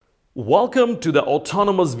Welcome to the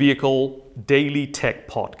Autonomous Vehicle Daily Tech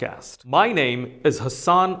Podcast. My name is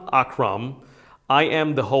Hassan Akram. I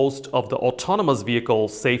am the host of the Autonomous Vehicle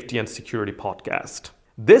Safety and Security Podcast.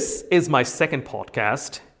 This is my second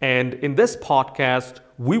podcast, and in this podcast,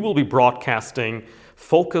 we will be broadcasting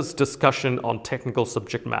focused discussion on technical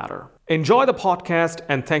subject matter. Enjoy the podcast,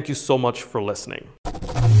 and thank you so much for listening.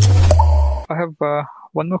 I have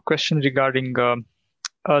one more question regarding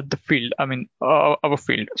the field. Our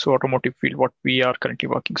field, so automotive field, what we are currently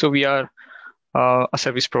working. So we are a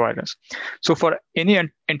service providers. So for any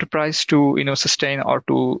enterprise to sustain or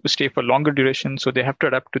to stay for longer duration, so they have to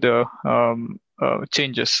adapt to the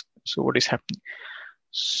changes. So what is happening?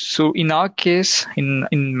 So in our case,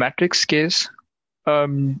 in Matrix case,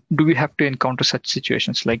 do we have to encounter such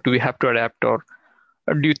situations? Like, do we have to adapt, or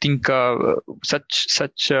do you think such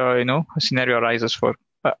scenario arises for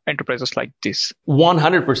enterprises like this?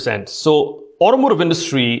 100%. So automotive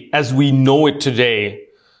industry, as we know it today,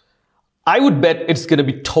 I would bet it's going to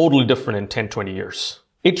be totally different in 10, 20 years.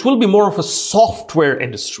 It will be more of a software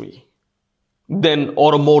industry than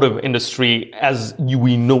automotive industry as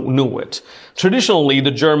we know it. Traditionally,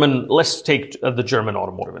 let's take the German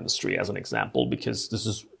automotive industry as an example, because this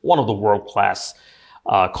is one of the world-class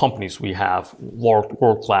companies we have,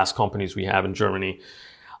 world-class companies we have in Germany.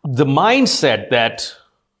 The mindset that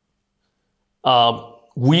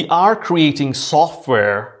we are creating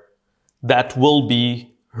software that will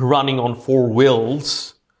be running on four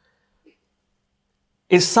wheels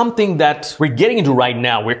is something that we're getting into right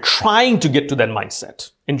now. We're trying to get to that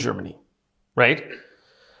mindset in Germany, right?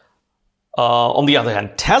 On the other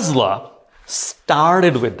hand, Tesla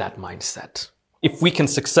started with that mindset. If we can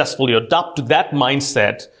successfully adopt to that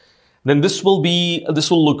mindset, then this will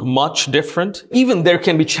look much different. Even there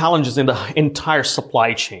can be challenges in the entire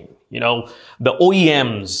supply chain. The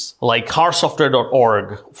OEMs like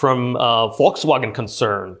carsoftware.org from Volkswagen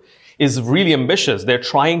concern is really ambitious. They're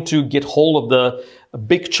trying to get hold of the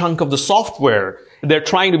big chunk of the software. They're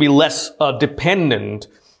trying to be less dependent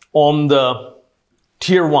on the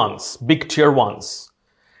big tier ones,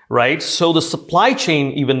 right? So the supply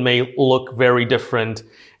chain even may look very different.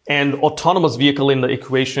 And autonomous vehicle in the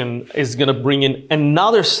equation is going to bring in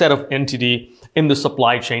another set of entity in the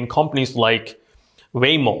supply chain. Companies like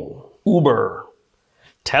Waymo, Uber,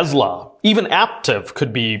 Tesla, even Aptiv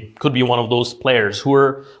could be one of those players who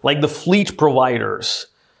are like the fleet providers.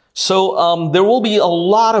 So there will be a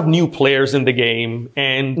lot of new players in the game,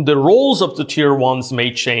 and the roles of the tier ones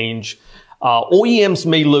may change. OEMs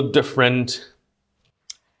may look different.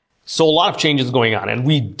 So a lot of changes going on, and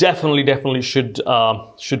we definitely should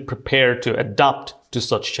prepare to adapt to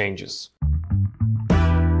such changes.